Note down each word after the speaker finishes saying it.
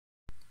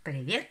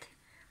Привет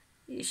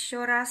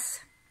еще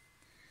раз.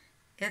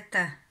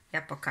 Это я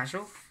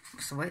покажу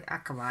свой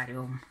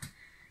аквариум.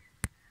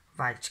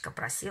 Валечка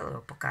просила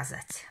его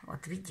показать.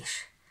 Вот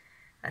видишь,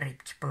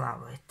 рыбки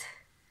плавают.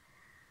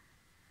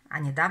 А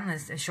недавно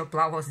еще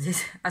плавал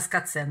здесь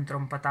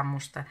аскоцентрум,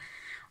 потому что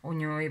у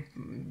него,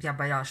 я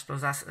боялась, что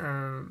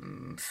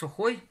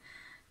сухой,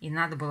 и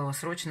надо было его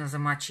срочно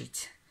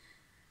замочить.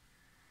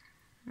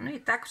 Ну и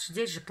так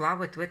здесь же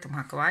плавают в этом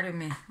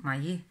аквариуме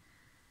мои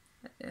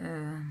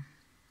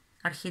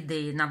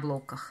орхидеи на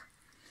блоках.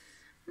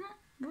 Ну,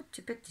 вот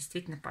теперь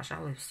действительно,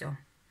 пожалуй, все.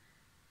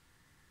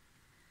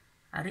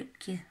 А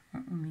рыбки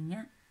у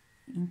меня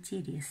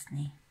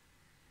интересные.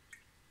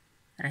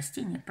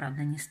 Растения,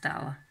 правда, не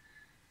стало.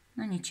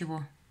 Но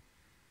ничего.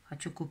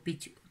 Хочу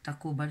купить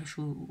такую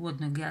большую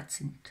водную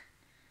гиацинт.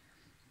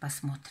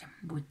 Посмотрим,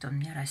 будет он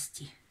мне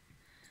расти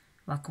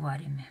в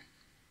аквариуме.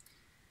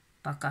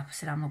 Пока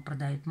все равно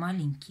продают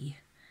маленькие,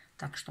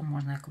 так что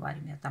можно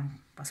аквариуме, а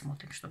там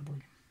посмотрим, что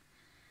будет.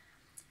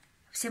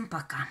 Всем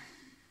пока.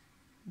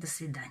 До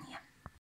свидания.